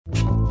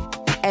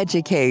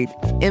educate,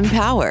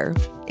 empower,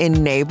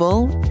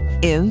 enable,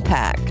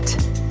 impact.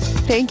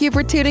 Thank you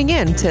for tuning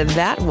in to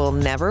That Will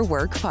Never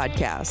Work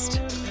podcast,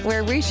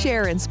 where we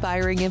share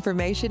inspiring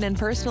information and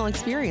personal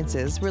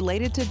experiences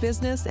related to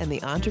business and the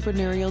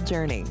entrepreneurial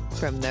journey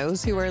from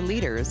those who are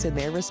leaders in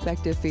their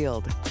respective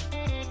field.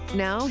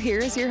 Now,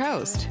 here's your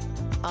host,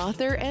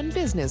 author and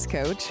business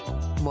coach,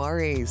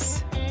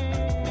 Maurice.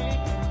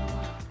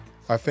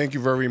 I thank you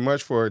very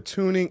much for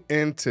tuning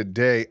in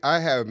today. I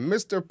have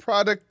Mr.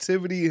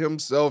 Productivity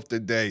himself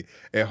today,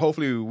 and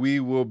hopefully we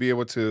will be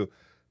able to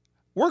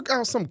work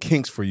out some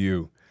kinks for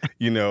you,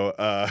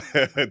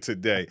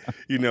 today.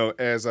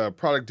 As a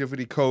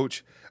productivity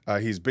coach,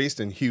 he's based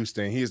in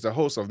Houston. He is the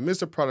host of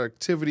Mr.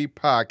 Productivity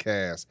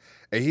Podcast,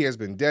 and he has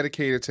been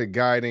dedicated to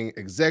guiding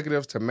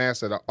executives to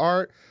master the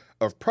art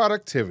of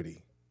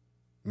productivity.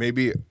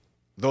 Maybe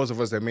those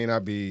of us that may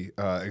not be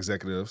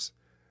executives,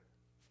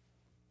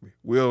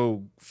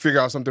 we'll figure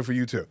out something for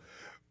you too.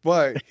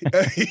 But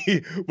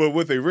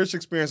with a rich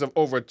experience of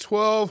over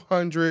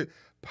 1,200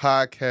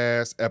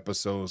 podcast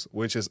episodes,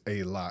 which is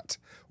a lot.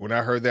 When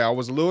I heard that, I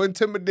was a little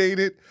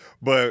intimidated,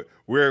 but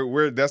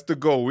that's the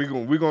goal.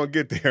 We're gonna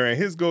get there. And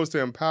his goal is to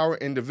empower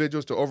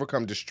individuals to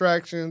overcome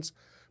distractions,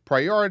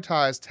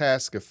 prioritize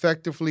tasks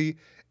effectively,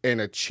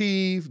 and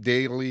achieve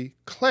daily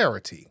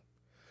clarity.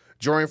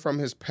 Drawing from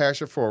his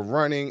passion for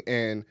running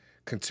and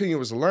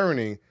continuous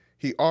learning,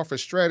 he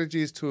offers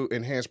strategies to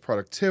enhance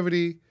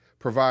productivity,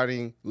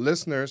 providing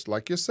listeners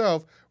like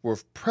yourself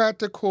with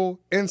practical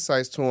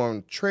insights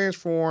to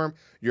transform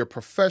your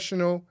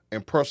professional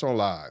and personal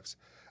lives.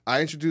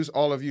 I introduce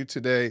all of you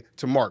today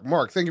to Mark.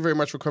 Mark, thank you very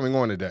much for coming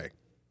on today.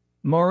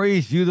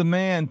 Maurice, you the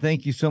man.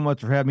 Thank you so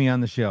much for having me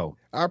on the show.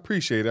 I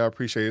appreciate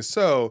it.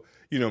 So,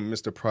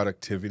 Mr.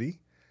 Productivity,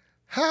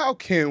 how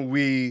can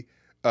we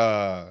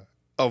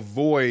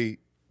avoid,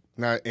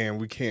 and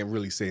we can't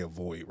really say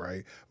avoid,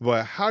 right?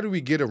 But how do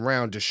we get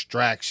around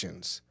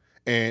distractions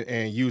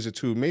and use it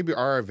to maybe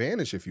our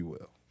advantage, if you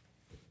will?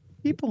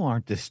 People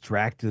aren't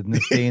distracted in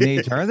this day and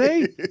age, are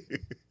they?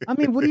 I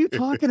mean, what are you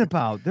talking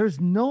about? There's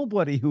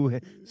nobody who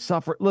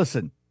suffer.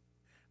 Listen,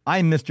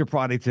 I'm Mr.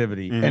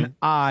 Productivity, and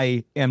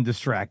I am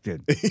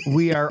distracted.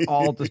 We are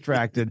all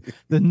distracted.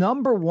 The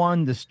number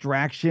one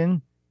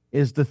distraction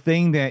is the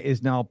thing that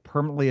is now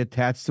permanently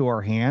attached to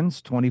our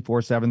hands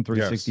 24/7,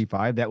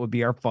 365. Yes. That would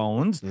be our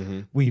phones.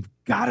 We've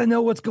got to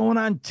know what's going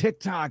on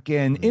TikTok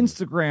and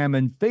Instagram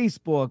and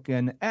Facebook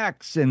and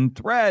X and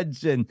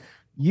Threads and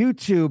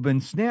YouTube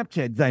and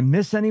Snapchat. Did I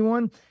miss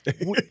anyone?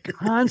 We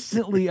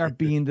constantly are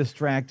being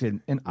distracted.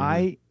 And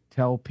I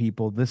tell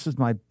people, this is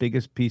my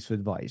biggest piece of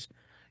advice.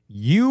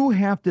 You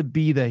have to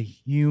be the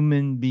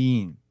human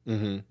being.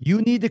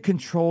 You need to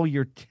control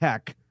your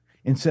tech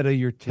instead of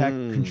your tech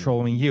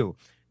controlling you.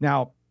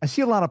 Now, I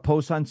see a lot of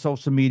posts on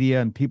social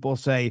media and people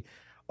say,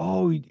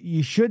 oh,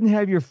 you shouldn't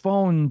have your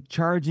phone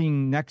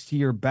charging next to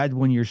your bed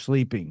when you're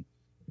sleeping.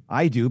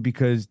 I do,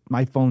 because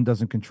my phone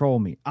doesn't control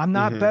me. I'm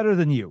not better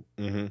than you.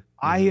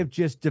 I have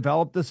just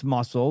developed this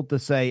muscle to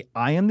say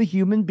I am the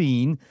human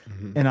being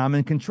and I'm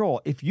in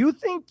control. If you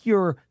think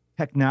your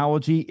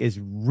technology is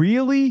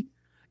really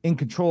in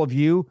control of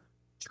you,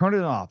 turn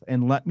it off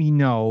and let me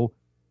know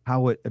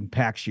how it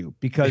impacts you,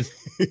 because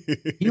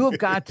you have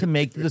got to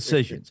make the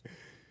decisions.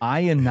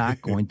 I am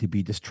not going to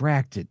be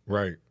distracted.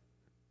 Right.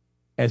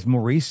 As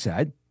Maurice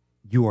said,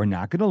 you are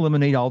not going to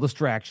eliminate all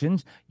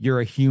distractions. You're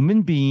a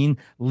human being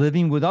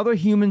living with other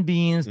human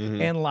beings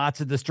and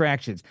lots of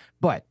distractions.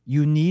 But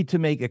you need to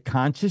make a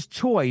conscious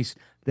choice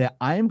that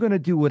I am going to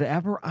do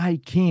whatever I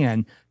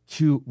can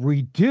to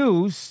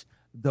reduce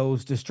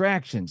those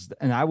distractions.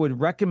 And I would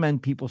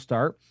recommend people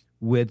start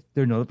with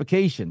their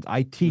notifications.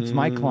 I teach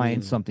my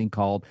clients something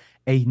called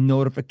a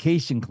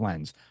notification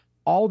cleanse.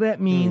 All that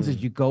means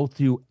is you go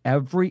through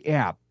every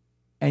app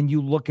and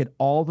you look at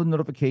all the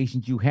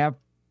notifications you have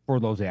for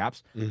those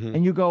apps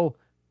and you go,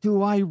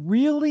 do I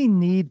really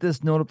need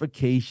this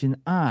notification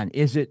on?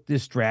 Is it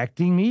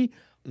distracting me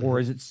or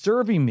is it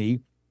serving me?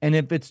 And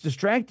if it's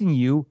distracting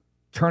you,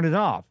 turn it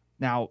off.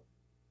 Now,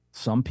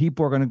 some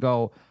people are going to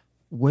go,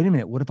 wait a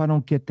minute, what if I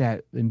don't get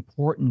that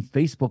important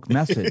Facebook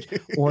message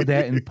or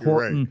that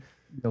important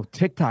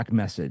TikTok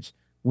message?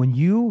 When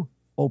you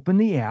open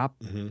the app,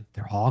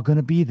 they're all going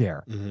to be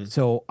there.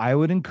 So I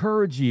would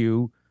encourage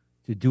you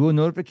to do a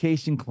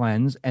notification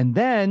cleanse and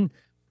then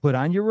put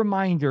on your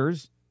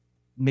reminders,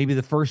 maybe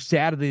the first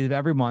Saturday of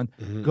every month,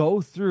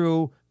 go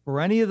through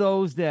for any of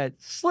those that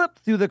slip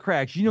through the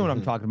cracks. You know what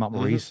I'm talking about,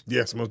 Maurice?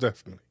 Yes, most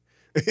definitely.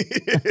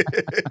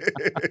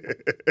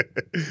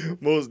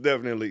 Most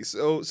definitely.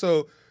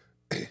 So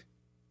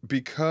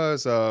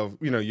because of,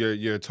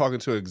 you're talking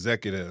to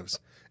executives,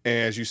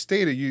 and as you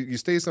stated, you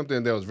stated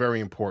something that was very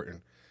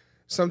important.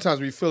 Sometimes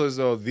we feel as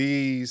though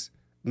these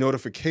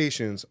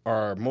notifications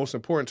are most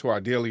important to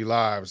our daily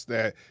lives,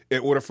 that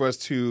in order for us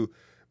to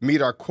meet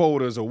our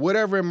quotas or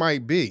whatever it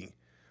might be,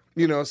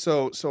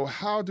 so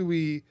how do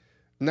we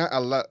not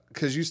allow,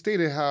 because you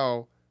stated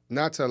how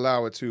not to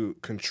allow it to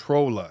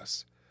control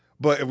us.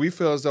 But if we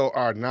feel as though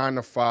our 9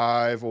 to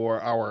 5 or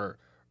our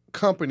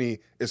company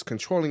is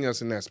controlling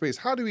us in that space.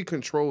 How do we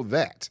control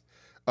that?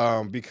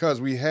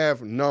 Because we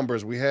have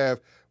numbers, we have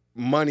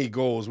money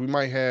goals, we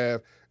might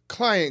have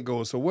client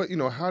goals. So what,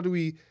 how do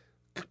we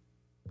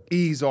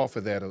ease off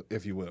of that,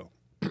 if you will?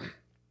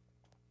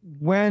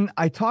 When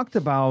I talked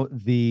about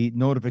the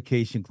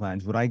notification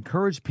cleanse, what I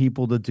encourage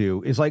people to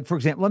do is, like, for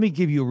example, let me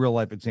give you a real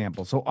life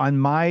example. So on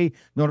my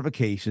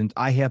notifications,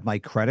 I have my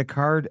credit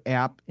card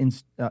app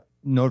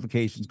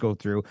notifications go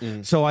through.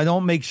 So I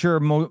don't make sure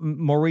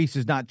Maurice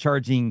is not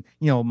charging,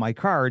 my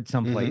card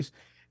someplace.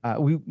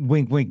 We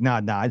wink, wink,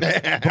 nod, nod.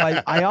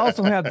 But I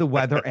also have the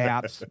weather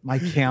apps, my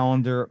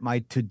calendar, my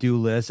to-do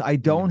list. I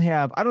don't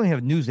have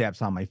news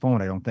apps on my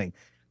phone, I don't think.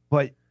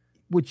 But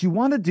what you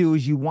want to do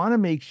is you want to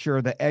make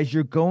sure that as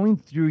you're going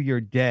through your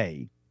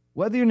day,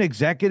 whether you're an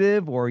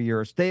executive or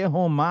you're a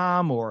stay-at-home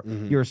mom or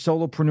you're a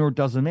solopreneur,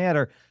 doesn't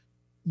matter.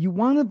 You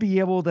want to be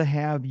able to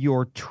have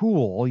your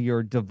tool,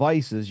 your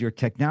devices, your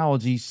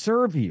technology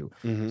serve you.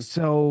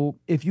 So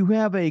if you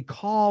have a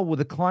call with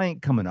a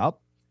client coming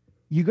up,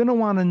 you're going to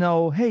want to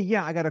know, hey,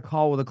 yeah, I got a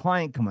call with a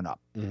client coming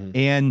up.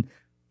 And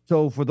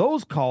so for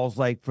those calls,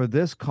 like for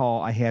this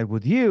call I had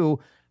with you,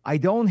 I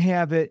don't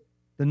have the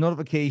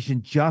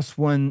notification just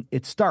when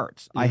it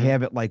starts. I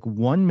have it like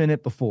 1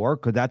 minute before,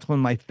 because that's when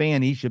my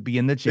fanny should be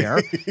in the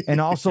chair,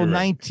 and also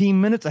 19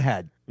 minutes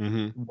ahead.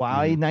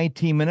 Why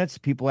 19 minutes?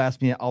 People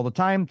ask me all the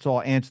time, so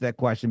I'll answer that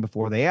question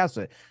before they ask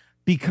it.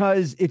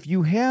 Because if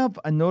you have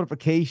a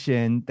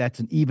notification that's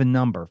an even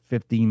number,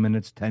 15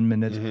 minutes, 10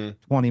 minutes,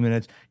 20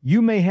 minutes,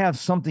 you may have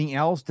something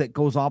else that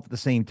goes off at the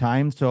same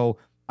time. So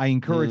I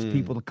encourage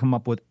people to come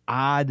up with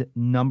odd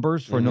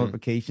numbers for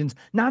notifications,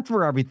 not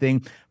for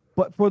everything,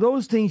 but for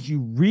those things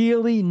you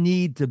really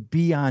need to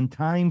be on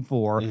time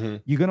for.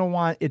 You're going to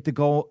want it to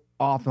go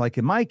off, like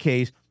in my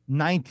case,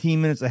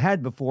 19 minutes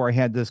ahead before I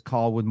had this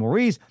call with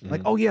Maurice.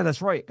 Like, oh, yeah,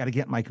 that's right. Got to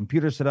get my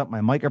computer set up,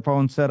 my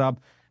microphone set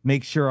up,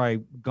 make sure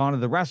I've gone to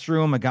the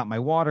restroom, I got my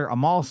water,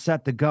 I'm all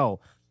set to go.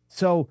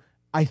 So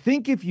I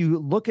think if you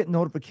look at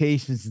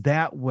notifications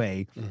that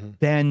way,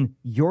 then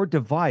your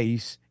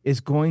device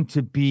is going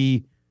to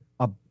be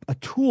a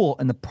tool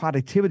in the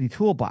productivity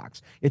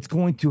toolbox. It's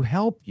going to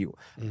help you.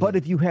 But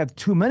if you have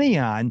too many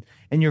on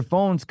and your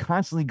phone's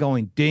constantly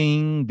going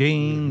ding,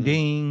 ding,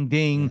 ding,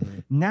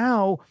 ding,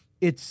 now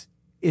is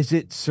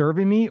it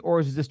serving me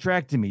or is it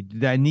distracting me?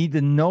 Do I need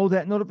to know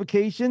that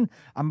notification?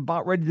 I'm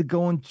about ready to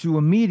go into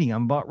a meeting.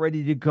 I'm about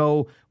ready to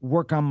go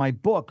work on my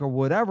book or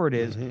whatever it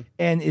is,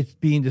 and it's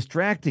being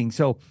distracting.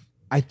 So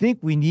I think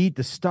we need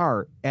to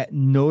start at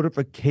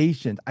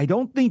notifications. I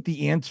don't think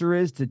the answer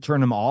is to turn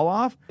them all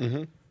off.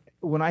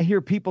 When I hear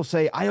people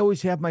say, I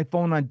always have my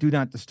phone on do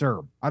not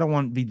disturb, I don't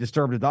want to be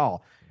disturbed at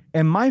all.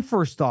 And my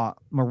first thought,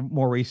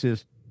 Maurice,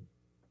 is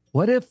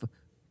what if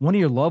one of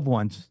your loved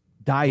ones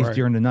dies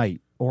during the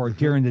night or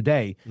during the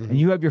day and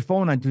you have your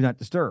phone on do not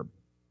disturb?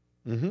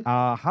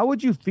 How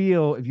would you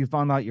feel if you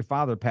found out your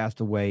father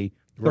passed away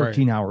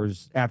 13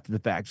 hours after the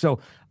fact? So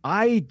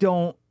I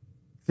don't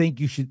think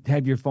you should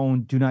have your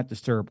phone do not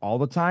disturb all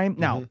the time.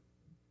 Now,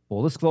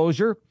 full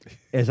disclosure,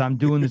 as I'm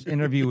doing this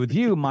interview with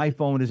you, my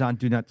phone is on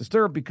do not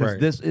disturb because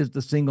this is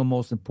the single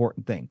most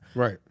important thing.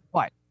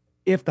 But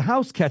if the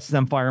house catches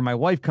on fire, my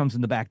wife comes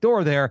in the back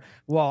door there,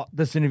 well,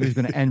 this interview is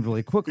going to end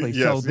really quickly.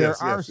 So there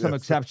are some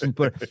exceptions,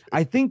 but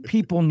I think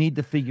people need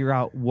to figure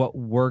out what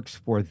works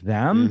for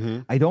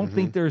them. I don't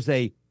think there's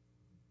a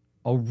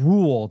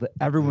rule that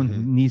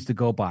everyone needs to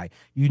go by.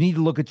 You need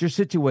to look at your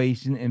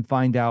situation and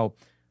find out,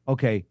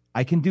 okay,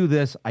 I can do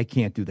this, I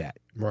can't do that.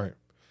 Right.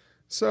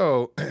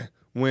 So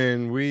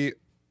when we,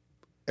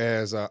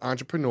 as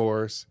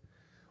entrepreneurs,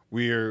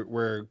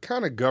 we're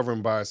kind of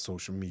governed by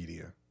social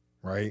media,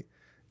 right?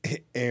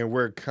 And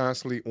we're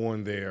constantly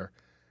on there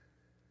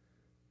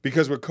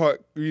because we're caught,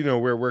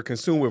 we're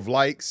consumed with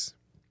likes,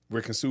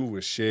 we're consumed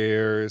with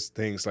shares,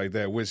 things like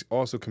that, which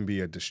also can be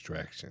a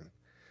distraction.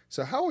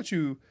 So how would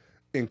you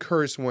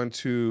encourage someone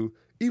to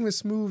even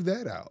smooth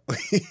that out?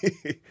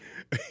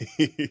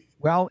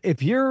 Well,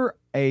 if you're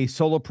a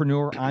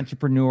solopreneur,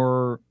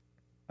 entrepreneur,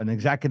 an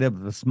executive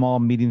of a small,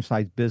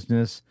 medium-sized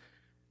business,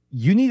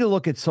 you need to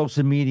look at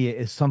social media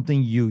as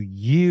something you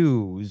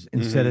use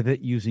instead of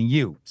it using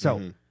you.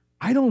 So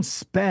I don't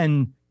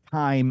spend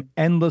time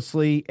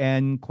endlessly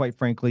and, quite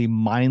frankly,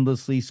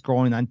 mindlessly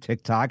scrolling on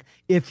TikTok.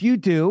 If you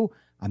do,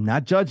 I'm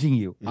not judging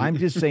you. I'm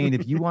just saying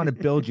if you want to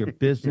build your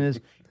business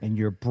and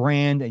your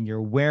brand and your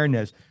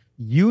awareness,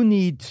 you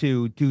need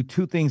to do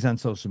two things on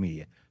social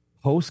media.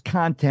 Post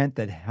content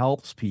that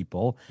helps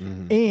people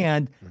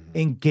and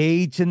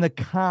engage in the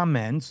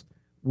comments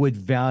with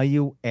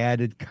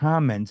value-added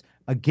comments.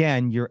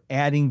 Again, you're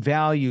adding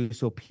value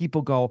so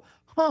people go,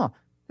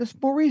 this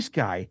Maurice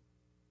guy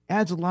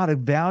adds a lot of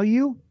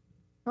value.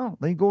 Oh,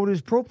 they go to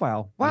his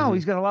profile. Wow,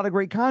 he's got a lot of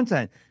great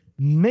content.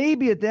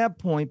 Maybe at that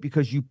point,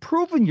 because you've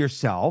proven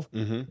yourself,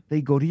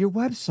 they go to your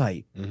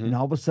website and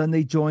all of a sudden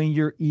they join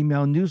your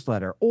email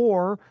newsletter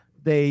or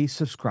they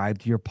subscribe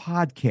to your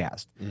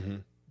podcast.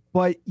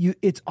 But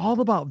it's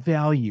all about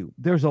value.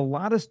 There's a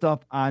lot of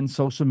stuff on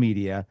social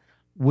media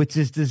which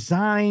is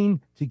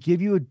designed to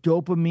give you a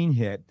dopamine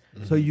hit.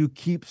 So you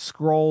keep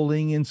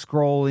scrolling and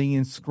scrolling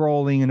and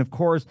scrolling. And of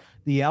course,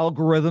 the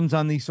algorithms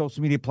on these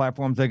social media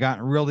platforms have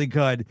gotten really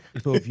good.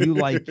 So if you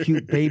like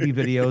cute baby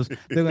videos,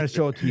 they're going to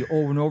show it to you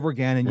over and over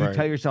again. And you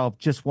tell yourself,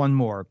 just one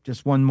more,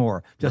 just one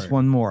more, just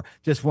one more,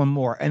 just one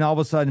more. And all of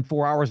a sudden,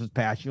 4 hours has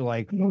passed. You're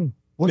like,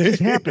 what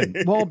just happened?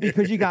 Well,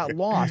 because you got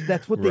lost.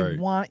 That's what they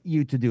want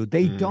you to do.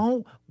 They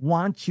don't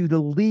want you to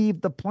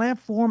leave the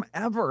platform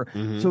ever.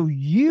 So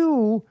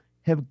you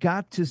have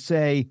got to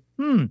say,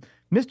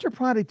 Mr.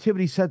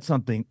 Productivity said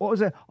something. What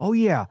was that? Oh,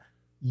 yeah.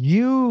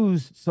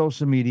 Use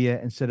social media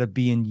instead of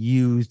being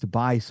used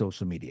by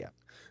social media.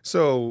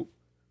 So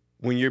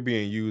when you're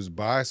being used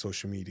by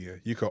social media,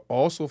 you could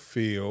also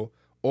feel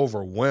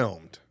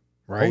overwhelmed,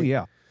 right? Oh,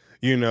 yeah.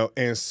 You know,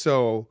 and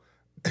so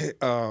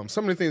some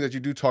of the things that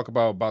you do talk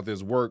about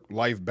this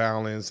work-life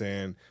balance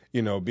and,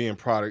 you know, being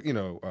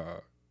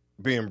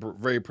being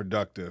very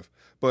productive.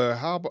 But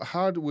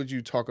how would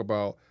you talk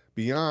about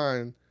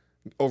beyond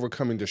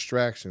overcoming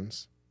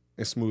distractions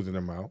and smoothing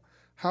them out?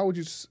 How would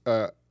you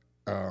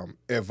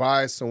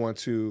advise someone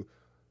to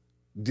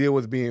deal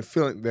with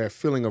that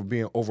feeling of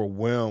being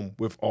overwhelmed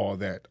with all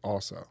that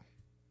also?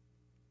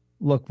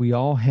 Look, we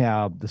all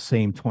have the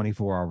same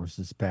 24 hours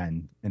to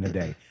spend in a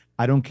day.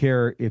 I don't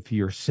care if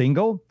you're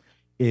single,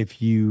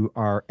 if you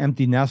are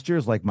empty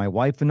nesters like my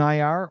wife and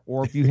I are,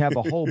 or if you have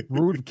a whole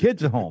brood of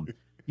kids at home.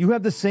 You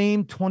have the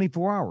same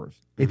 24 hours.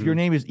 If your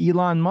name is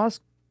Elon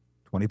Musk,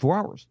 24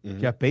 hours.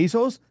 Jeff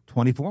Bezos,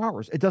 24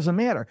 hours. It doesn't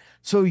matter.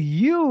 So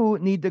you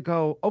need to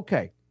go,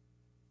 okay,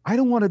 I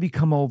don't want to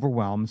become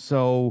overwhelmed.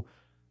 So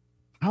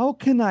how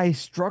can I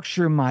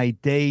structure my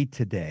day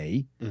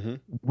today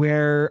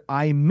where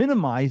I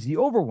minimize the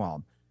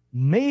overwhelm?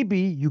 Maybe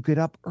you get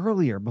up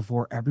earlier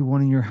before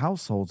everyone in your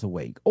household's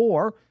awake,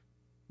 or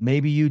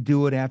maybe you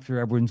do it after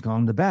everyone's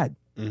gone to bed.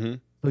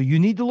 So you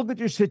need to look at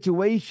your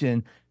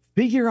situation,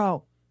 figure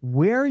out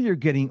where you're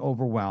getting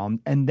overwhelmed,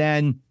 and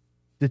then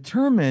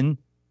determine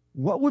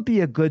what would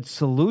be a good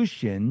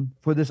solution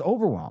for this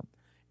overwhelm.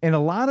 And a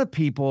lot of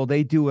people,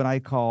 they do what I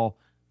call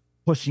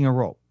pushing a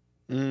rope.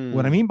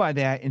 What I mean by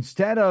that,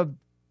 instead of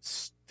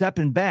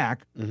stepping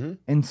back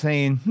and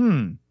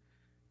saying,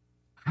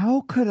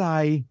 how could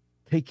I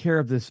take care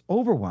of this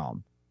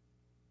overwhelm?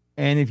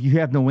 And if you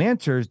have no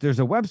answers, there's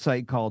a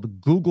website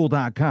called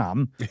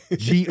google.com,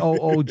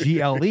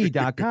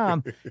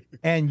 google.com,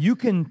 and you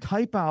can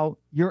type out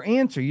your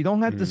answer. You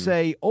don't have to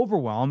say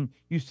overwhelm.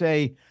 You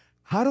say,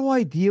 how do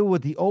I deal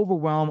with the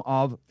overwhelm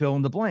of fill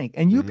in the blank?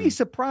 And you'd be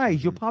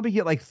surprised. You'll probably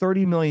get like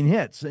 30 million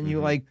hits. And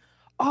you're like,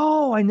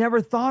 oh, I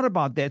never thought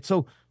about that.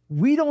 So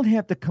we don't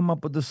have to come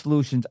up with the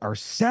solutions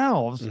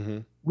ourselves.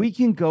 We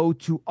can go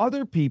to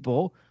other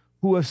people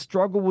who have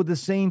struggled with the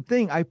same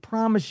thing. I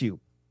promise you,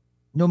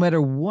 no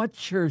matter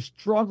what you're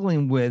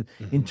struggling with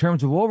in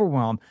terms of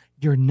overwhelm,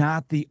 you're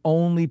not the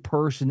only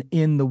person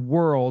in the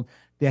world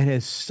that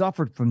has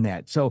suffered from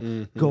that.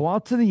 So go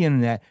out to the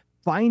internet,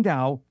 find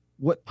out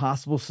what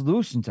possible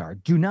solutions are.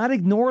 Do not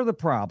ignore the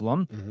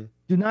problem.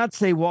 Do not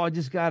say, well, I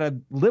just got to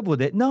live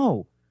with it.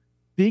 No,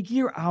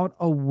 figure out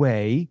a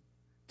way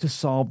to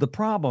solve the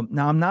problem.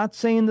 Now, I'm not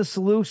saying the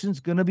solution's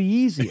going to be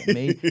easy. It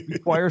may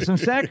require some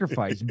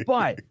sacrifice,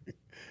 but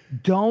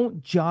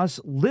don't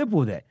just live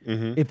with it.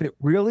 If it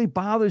really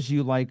bothers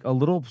you like a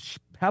little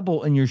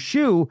pebble in your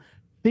shoe,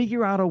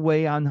 figure out a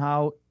way on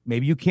how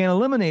maybe you can't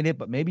eliminate it,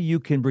 but maybe you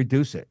can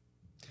reduce it.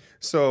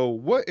 So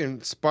what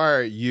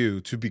inspired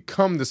you to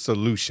become the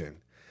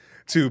solution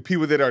to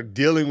people that are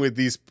dealing with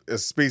these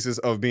spaces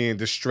of being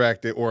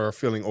distracted or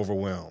feeling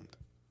overwhelmed?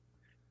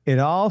 It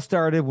all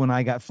started when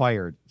I got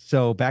fired.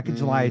 So back in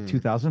July of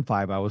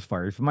 2005, I was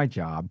fired from my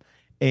job,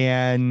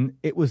 and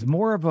it was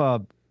more of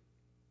a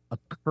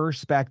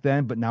curse back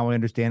then, but now I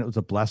understand it was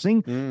a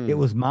blessing. It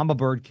was Mama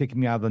Bird kicking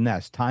me out of the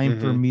nest. Time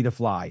for me to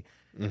fly.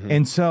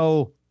 And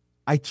so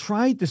I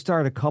tried to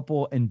start a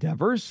couple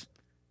endeavors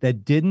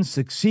that didn't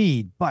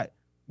succeed. But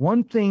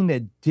one thing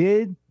that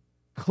did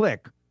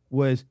click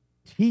was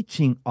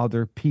teaching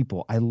other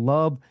people. I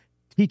love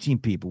teaching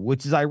people,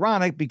 which is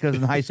ironic because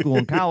in high school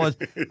and college,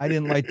 I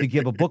didn't like to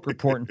give a book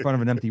report in front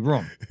of an empty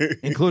room,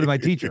 including my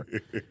teacher.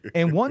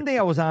 And one day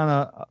I was on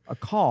a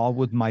call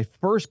with my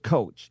first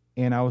coach,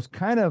 and I was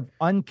kind of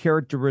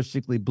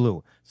uncharacteristically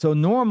blue. So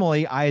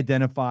normally I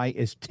identify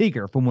as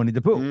Tigger from Winnie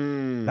the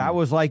Pooh. That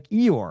was like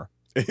Eeyore.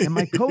 And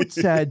my coach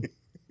said,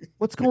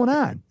 what's going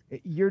on?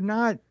 You're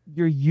not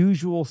your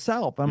usual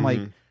self. I'm like,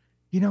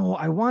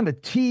 I want to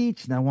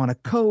teach and I want to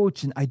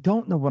coach, and I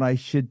don't know what I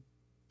should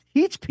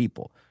teach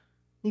people.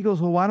 He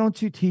goes, well, why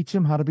don't you teach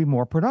them how to be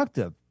more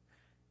productive?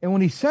 And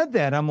when he said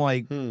that, I'm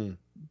like,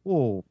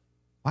 whoa,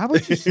 why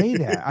would you say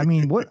that? I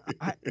mean, where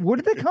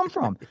did that come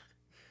from?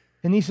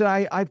 And he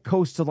said, I've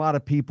coached a lot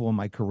of people in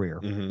my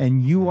career,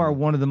 and you are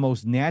one of the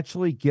most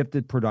naturally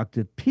gifted,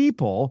 productive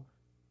people,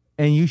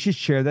 and you should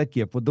share that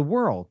gift with the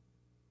world.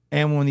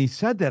 And when he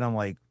said that, I'm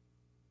like,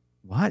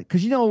 what?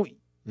 Because, you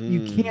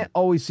can't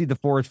always see the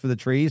forest for the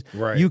trees.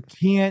 Right. You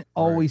can't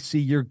always see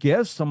your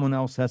gifts. Someone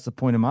else has to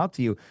point them out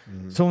to you.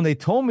 So when they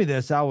told me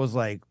this, I was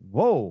like,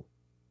 whoa,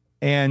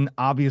 And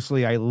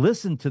obviously, I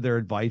listened to their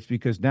advice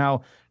because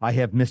now I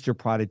have Mr.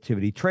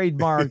 Productivity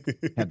trademark,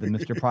 have the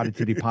Mr.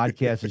 Productivity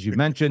podcast, as you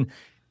mentioned.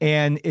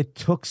 And it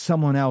took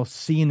someone else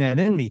seeing that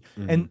in me.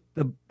 And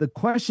the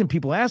question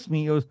people ask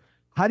me is,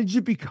 how did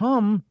you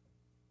become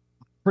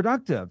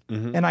productive?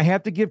 And I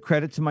have to give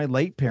credit to my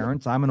late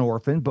parents. I'm an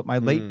orphan, but my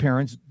late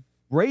parents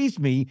raised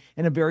me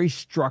in a very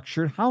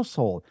structured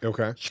household.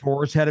 Okay.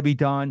 Chores had to be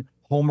done.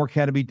 Homework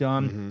had to be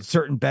done,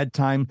 certain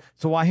bedtime.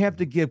 So I have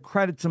to give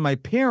credit to my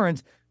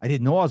parents. I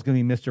didn't know I was going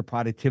to be Mr.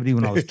 Productivity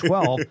when I was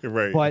 12,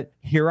 Right. but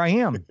here I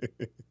am.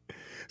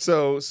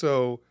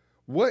 So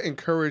what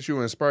encouraged you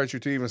and inspired you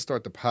to even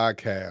start the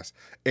podcast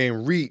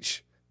and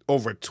reach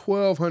over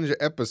 1,200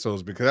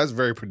 episodes? Because that's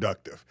very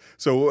productive.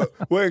 So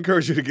what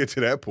encouraged you to get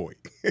to that point?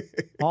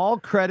 All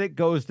credit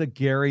goes to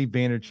Gary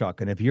Vaynerchuk.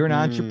 And if you're an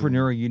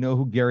entrepreneur, you know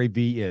who Gary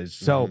V is.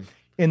 So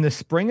in the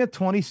spring of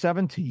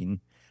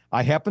 2017,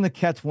 I happened to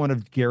catch one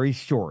of Gary's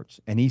shorts,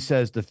 and he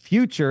says the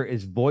future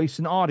is voice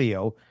and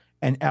audio,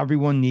 and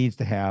everyone needs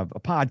to have a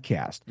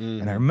podcast.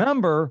 And I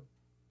remember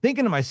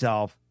thinking to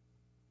myself,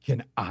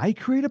 can I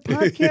create a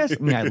podcast?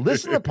 I mean, I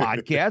listen to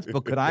podcasts,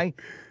 but could I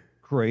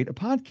create a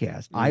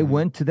podcast? I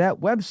went to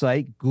that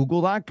website,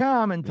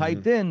 google.com, and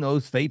typed in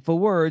those fateful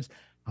words,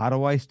 how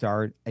do I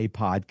start a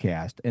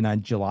podcast? And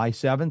on July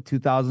 7th,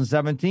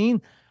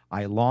 2017,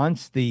 I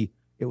launched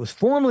it was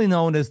formerly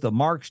known as the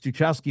Mark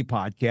Struczewski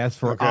podcast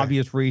for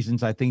obvious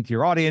reasons, I think, to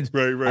your audience.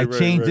 I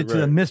changed it to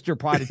the Mr.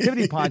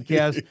 Productivity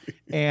podcast.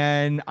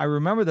 And I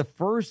remember the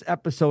first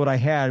episode I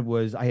had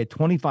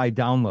 25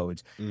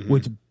 downloads,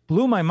 which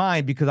blew my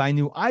mind because I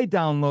knew I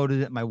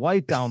downloaded it. My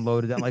wife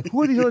downloaded it. I'm like,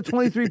 who are these other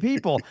 23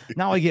 people?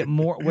 Now I get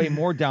way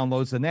more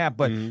downloads than that.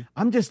 But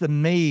I'm just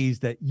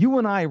amazed that you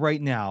and I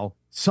right now,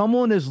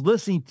 someone is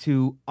listening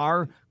to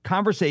our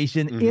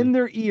conversation in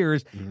their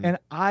ears. And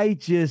I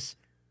just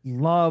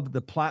love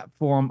the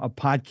platform of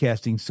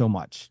podcasting so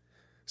much.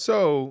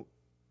 So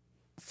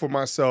for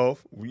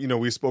myself,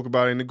 we spoke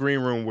about it in the green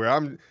room where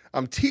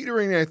I'm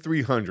teetering at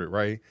 300,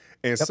 right?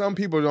 And some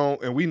people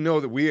don't, and we know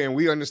that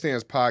we understand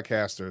as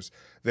podcasters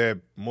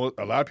that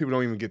a lot of people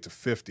don't even get to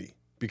 50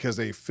 because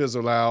they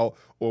fizzle out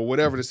or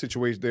whatever the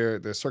situation,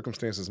 their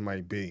circumstances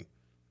might be.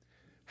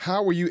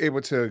 How were you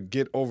able to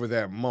get over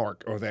that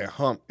mark or that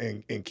hump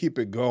and keep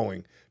it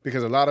going?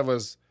 Because a lot of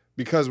us,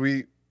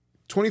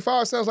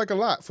 25 sounds like a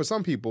lot for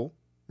some people,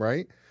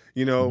 right?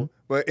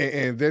 But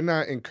and they're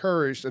not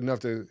encouraged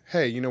enough to,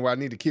 hey, you know what, I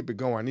need to keep it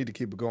going. I need to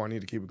keep it going. I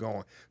need to keep it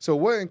going. So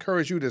what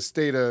encouraged you to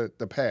stay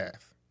the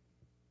path?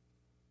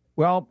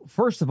 Well,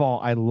 first of all,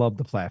 I love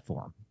the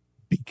platform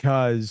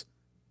because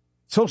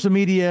social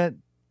media,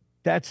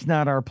 that's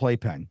not our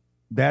playpen.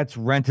 That's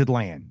rented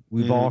land.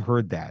 We've all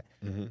heard that.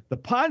 The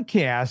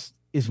podcast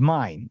is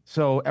mine.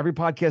 So every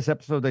podcast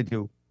episode I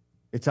do,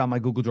 it's on my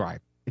Google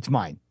Drive. It's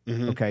mine.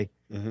 Okay.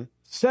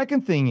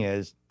 Second thing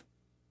is,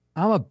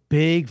 I'm a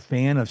big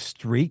fan of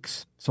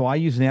streaks. So I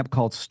use an app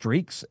called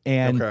Streaks,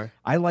 and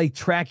I like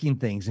tracking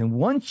things. And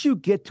once you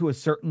get to a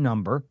certain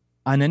number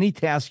on any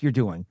task you're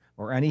doing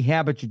or any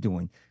habit you're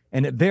doing,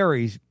 and it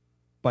varies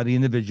by the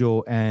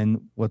individual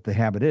and what the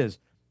habit is,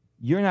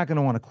 you're not going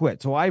to want to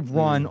quit. So I've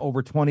run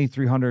over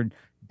 2,300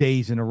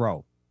 days in a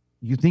row.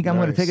 You think I'm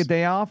going to take a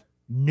day off?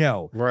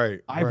 No.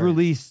 I've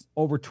released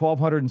over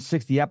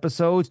 1,260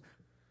 episodes.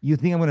 You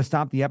think I'm going to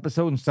stop the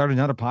episode and start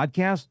another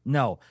podcast?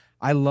 No.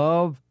 I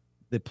love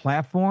the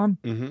platform.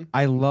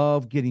 I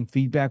love getting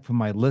feedback from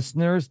my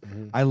listeners.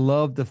 I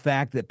love the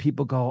fact that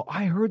people go,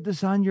 I heard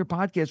this on your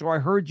podcast, or I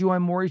heard you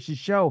on Maurice's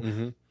show.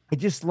 I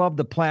just love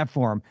the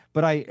platform.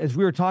 But as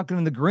we were talking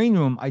in the green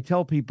room, I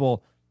tell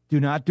people, do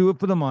not do it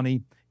for the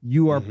money.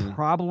 You are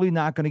probably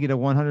not going to get a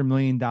 $100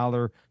 million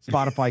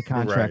Spotify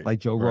contract like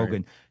Joe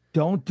Rogan.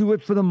 Don't do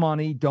it for the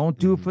money. Don't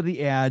do it for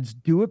the ads.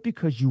 Do it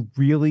because you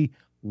really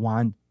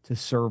want to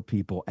serve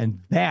people. And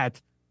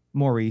that,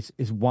 Maurice,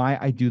 is why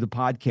I do the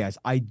podcast.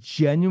 I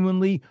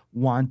genuinely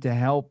want to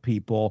help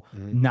people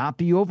not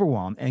be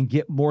overwhelmed and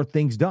get more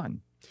things done.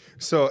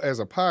 So as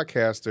a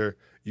podcaster,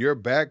 your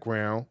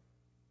background,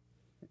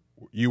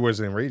 you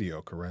was in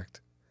radio, correct?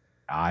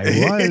 I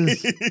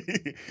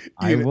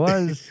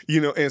was.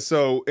 And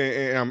so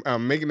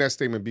I'm making that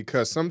statement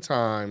because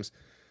sometimes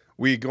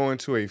we go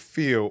into a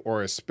field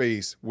or a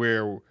space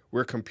where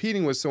we're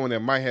competing with someone that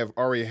might have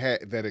already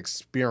had that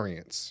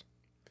experience.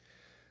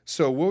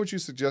 So what would you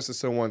suggest to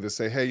someone to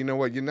say, hey, you know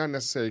what, you're not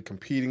necessarily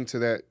competing to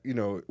that,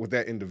 with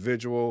that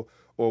individual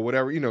or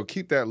whatever,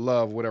 keep that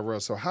love, whatever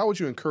else. So how would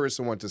you encourage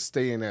someone to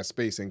stay in that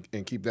space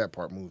and keep that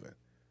part moving?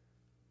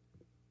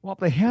 Well,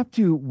 they have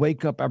to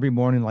wake up every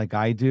morning like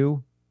I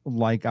do.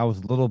 Like I was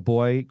a little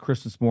boy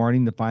Christmas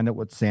morning to find out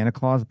what Santa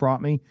Claus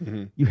brought me.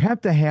 You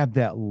have to have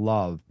that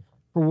love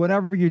for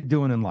whatever you're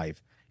doing in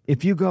life.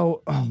 If you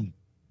go, oh,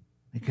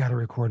 I got to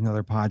record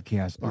another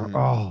podcast, or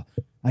oh,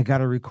 I got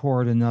to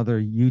record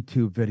another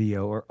YouTube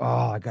video, or oh,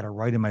 I got to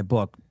write in my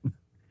book,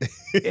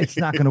 it's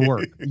not going to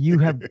work. You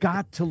have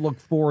got to look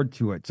forward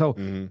to it. So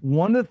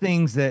one of the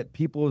things that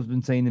people have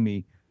been saying to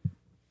me,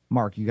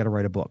 Mark, you got to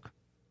write a book.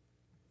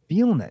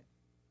 Feeling it.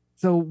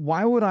 So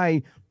why would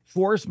I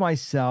force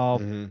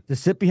myself to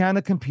sit behind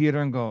a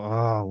computer and go,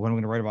 oh, what am I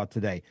going to write about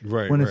today?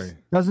 When it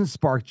doesn't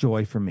spark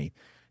joy for me.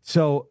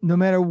 So no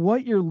matter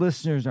what your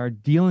listeners are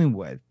dealing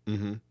with,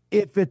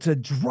 if it's a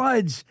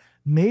drudge,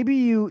 maybe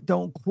you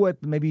don't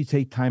quit, but maybe you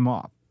take time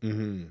off.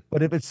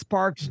 But if it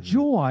sparks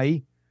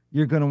joy,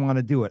 you're going to want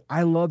to do it.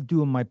 I love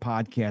doing my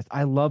podcast.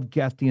 I love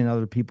guesting on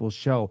other people's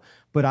show.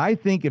 But I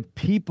think if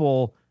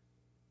people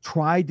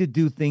try to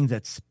do things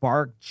that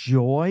spark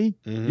joy,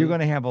 you're going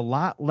to have a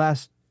lot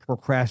less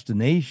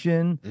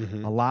procrastination,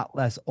 a lot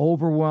less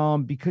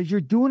overwhelm, because you're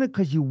doing it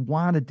because you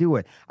want to do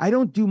it. I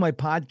don't do my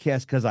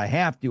podcast because I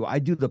have to. I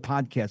do the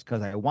podcast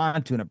because I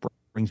want to, and it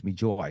brings me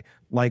joy,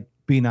 like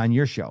being on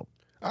your show.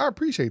 I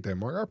appreciate that,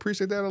 Mark. I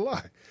appreciate that a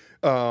lot.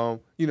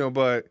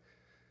 But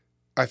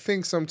I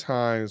think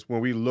sometimes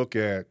when we look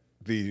at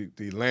the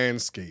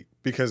landscape,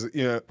 because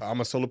I'm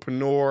a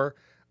solopreneur,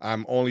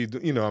 I'm only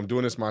I'm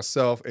doing this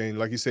myself, and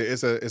like you said,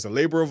 it's a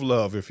labor of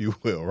love, if you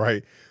will,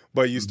 right?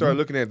 But you start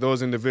looking at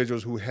those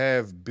individuals who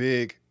have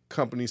big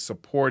companies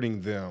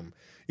supporting them.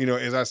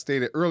 As I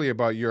stated earlier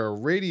about your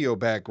radio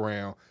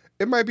background,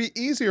 it might be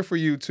easier for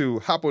you to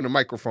hop on the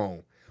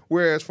microphone,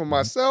 whereas for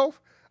myself,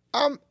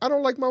 I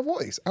don't like my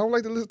voice. I don't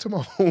like to listen to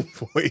my own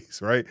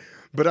voice, right?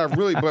 But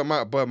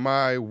but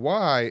my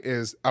why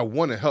is I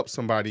want to help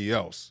somebody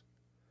else.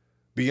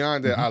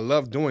 Beyond that, I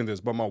love doing this,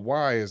 but my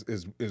why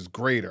is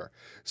greater.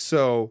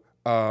 So,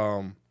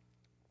 how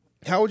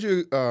would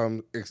you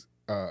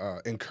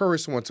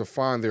encourage someone to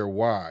find their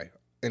why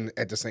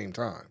at the same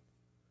time?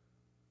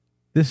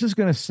 This is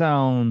going to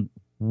sound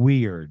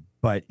weird,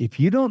 but if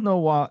you don't know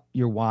what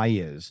your why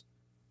is,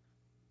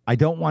 I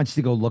don't want you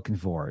to go looking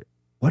for it.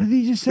 What did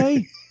he just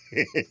say?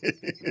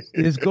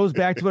 This goes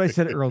back to what I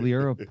said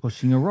earlier of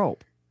pushing a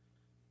rope.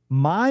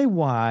 My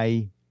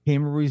why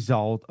came a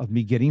result of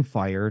me getting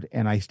fired,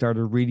 and I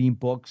started reading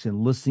books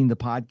and listening to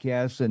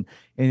podcasts, and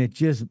it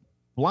just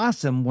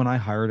blossomed when I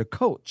hired a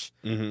coach.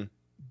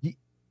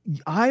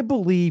 I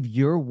believe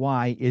your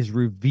why is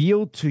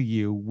revealed to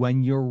you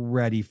when you're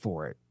ready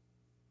for it.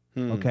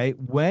 Okay?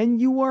 When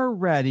you are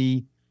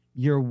ready,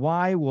 your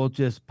why will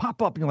just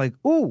pop up, and you're like,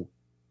 ooh,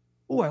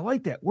 I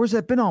like that. Where's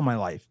that been all my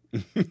life?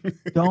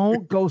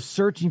 Don't go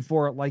searching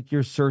for it like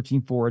you're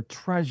searching for a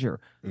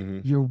treasure.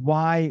 Your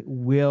why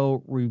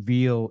will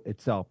reveal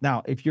itself.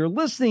 Now, if you're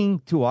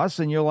listening to us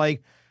and you're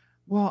like,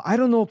 well, I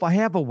don't know if I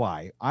have a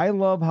why. I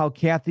love how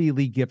Kathy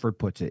Lee Gifford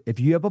puts it. If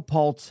you have a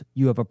pulse,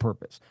 you have a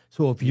purpose.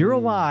 So if you're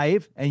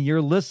alive and you're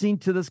listening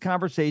to this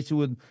conversation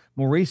with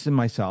Maurice and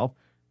myself,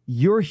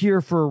 you're here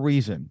for a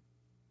reason.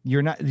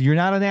 You're not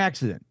an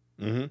accident.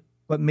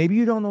 But maybe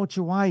you don't know what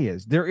your why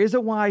is. There is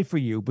a why for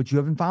you, but you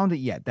haven't found it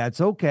yet.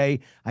 That's okay.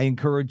 I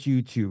encourage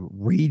you to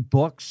read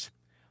books,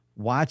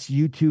 watch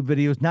YouTube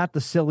videos, not the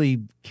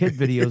silly kid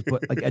videos,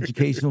 but like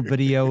educational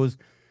videos,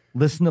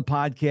 listen to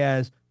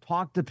podcasts,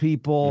 talk to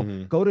people,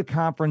 go to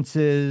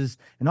conferences,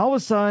 and all of a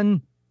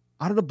sudden,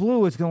 out of the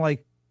blue, it's going to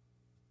like,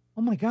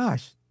 oh my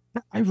gosh,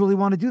 I really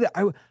want to do that.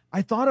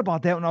 I thought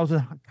about that when I was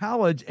in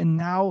college, and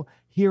now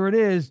here it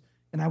is.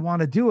 And I want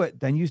to do it,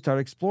 then you start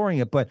exploring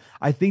it. But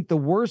I think the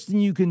worst thing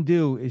you can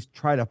do is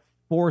try to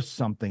force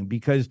something,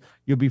 because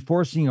you'll be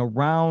forcing a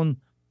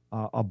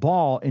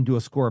ball into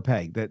a square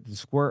peg. That the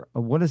square,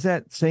 what is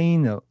that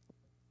saying? A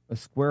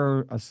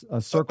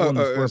circle in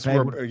a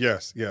square peg.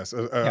 Yes.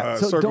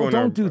 So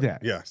don't do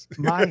that. Yes.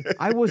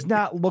 I was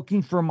not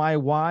looking for my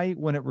why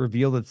when it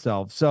revealed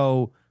itself.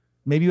 So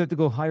maybe you have to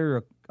go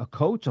hire a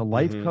coach, a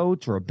life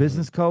coach, or a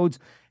business coach.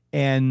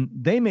 And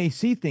they may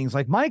see things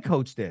like my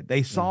coach did.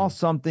 They saw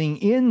something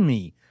in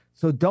me.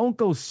 So don't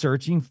go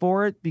searching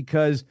for it,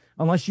 because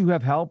unless you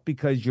have help,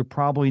 because you're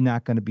probably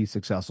not going to be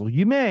successful.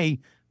 You may,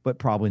 but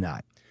probably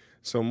not.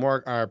 So,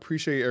 Mark, I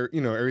appreciate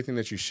everything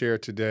that you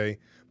shared today.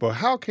 But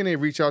how can they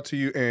reach out to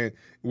you and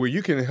where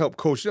you can help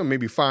coach them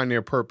maybe find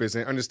their purpose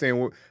and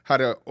understand how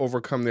to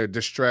overcome their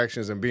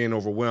distractions and being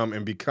overwhelmed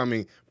and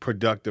becoming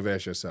productive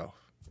as yourself?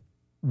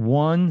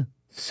 One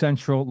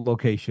central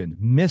location,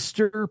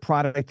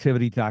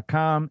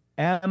 MrProductivity.com,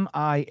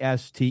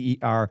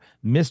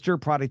 MISTER,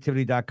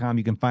 MrProductivity.com.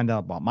 You can find out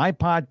about my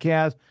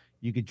podcast.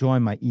 You can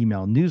join my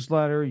email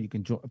newsletter. You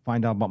can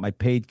find out about my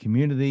paid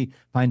community,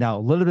 find out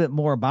a little bit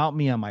more about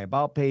me on my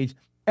About page.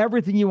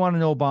 Everything you want to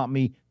know about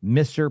me,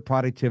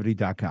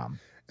 MrProductivity.com.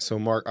 So,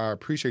 Mark, I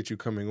appreciate you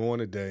coming on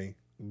today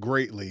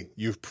greatly.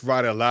 You've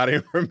provided a lot of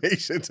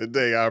information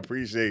today. I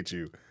appreciate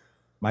you.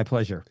 My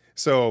pleasure.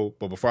 So,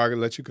 but before I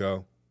let you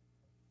go,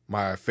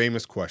 my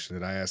famous question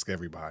that I ask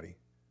everybody,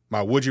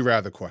 my would you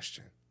rather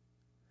question.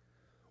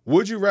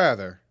 Would you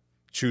rather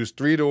choose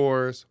 3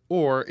 doors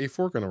or a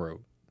fork in the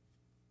road?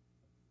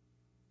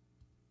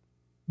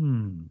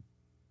 I'm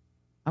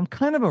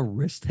kind of a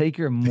risk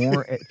taker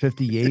more at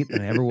 58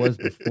 than I ever was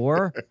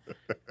before.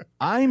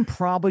 I'm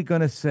probably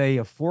going to say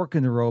a fork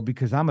in the road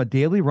because I'm a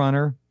daily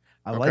runner.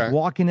 I like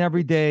walking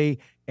every day,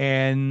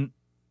 and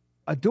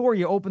a door,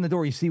 you open the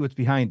door, you see what's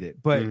behind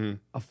it. But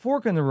a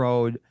fork in the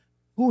road,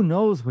 who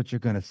knows what you're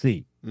going to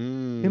see?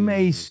 You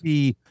may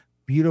see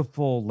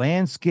beautiful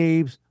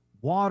landscapes,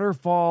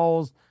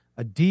 waterfalls,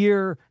 a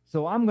deer,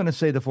 So I'm going to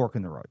say the fork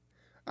in the road.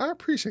 I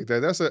appreciate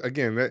that. That's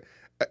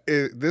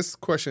this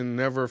question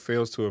never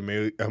fails to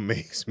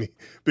amaze me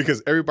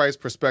because everybody's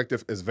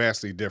perspective is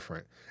vastly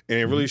different, and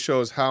it really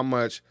shows how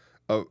much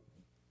of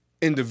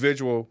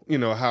individual,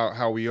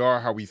 how we are,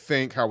 how we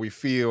think, how we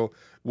feel,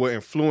 what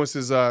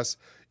influences us.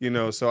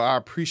 So I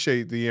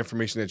appreciate the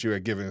information that you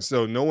had given.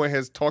 So no one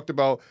has talked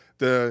about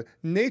the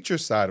nature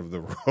side of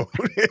the road.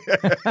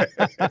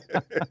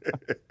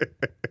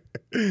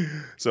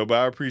 But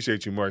I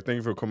appreciate you, Mark. Thank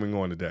you for coming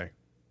on today.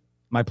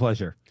 My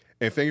pleasure.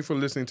 And thank you for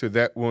listening to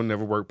That Will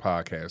Never Work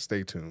podcast.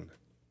 Stay tuned.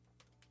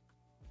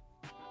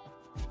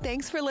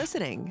 Thanks for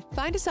listening.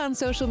 Find us on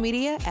social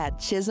media at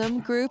Chisholm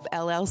Group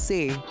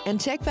LLC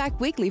and check back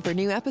weekly for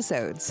new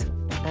episodes.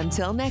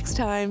 Until next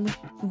time,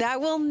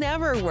 that will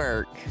never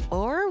work,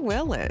 or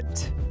will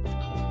it?